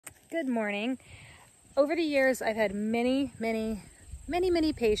Good morning. Over the years, I've had many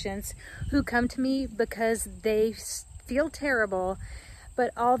patients who come to me because they feel terrible,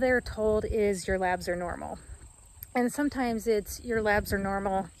 but all they're told is your labs are normal. And sometimes it's your labs are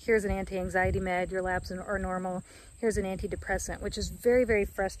normal, here's an anti-anxiety med, your labs are normal, here's an antidepressant, which is very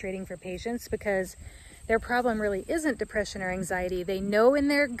frustrating for patients because their problem really isn't depression or anxiety. They know in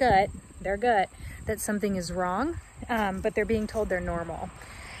their gut, that something is wrong, but they're being told they're normal.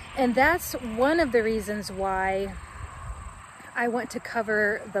 And that's one of the reasons why I want to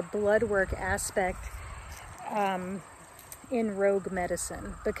cover the blood work aspect in Rogue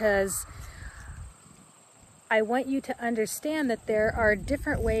Medicine, because I want you to understand that there are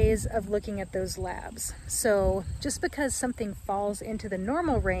different ways of looking at those labs. So just because something falls into the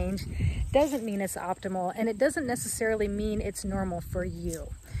normal range doesn't mean it's optimal, and it doesn't necessarily mean it's normal for you.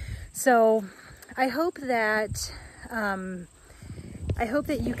 So I hope that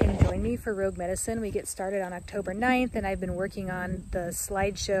you can join me for Rogue Medicine. We get started on October 9th, and I've been working on the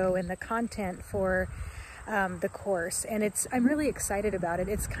slideshow and the content for the course, and I'm really excited about it.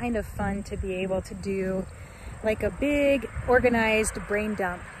 It's kind of fun to be able to do like a big organized brain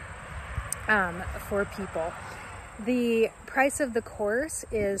dump for people. The price of the course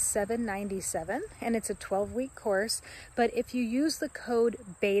is $797, and it's a 12-week course, but if you use the code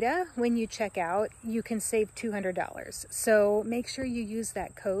BETA when you check out, you can save $200. So make sure you use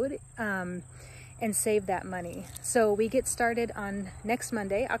that code and save that money. So we get started on next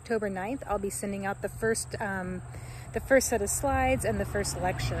Monday, October 9th. I'll be sending out the first set of slides and the first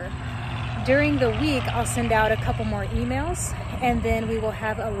lecture. During the week, I'll send out a couple more emails, and then we will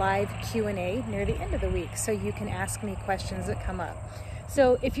have a live Q&A near the end of the week, so you can ask me questions that come up.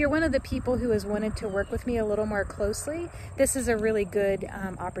 So if you're one of the people who has wanted to work with me a little more closely, this is a really good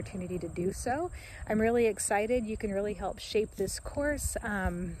opportunity to do so. I'm really excited. You can really help shape this course,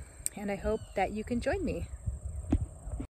 and I hope that you can join me.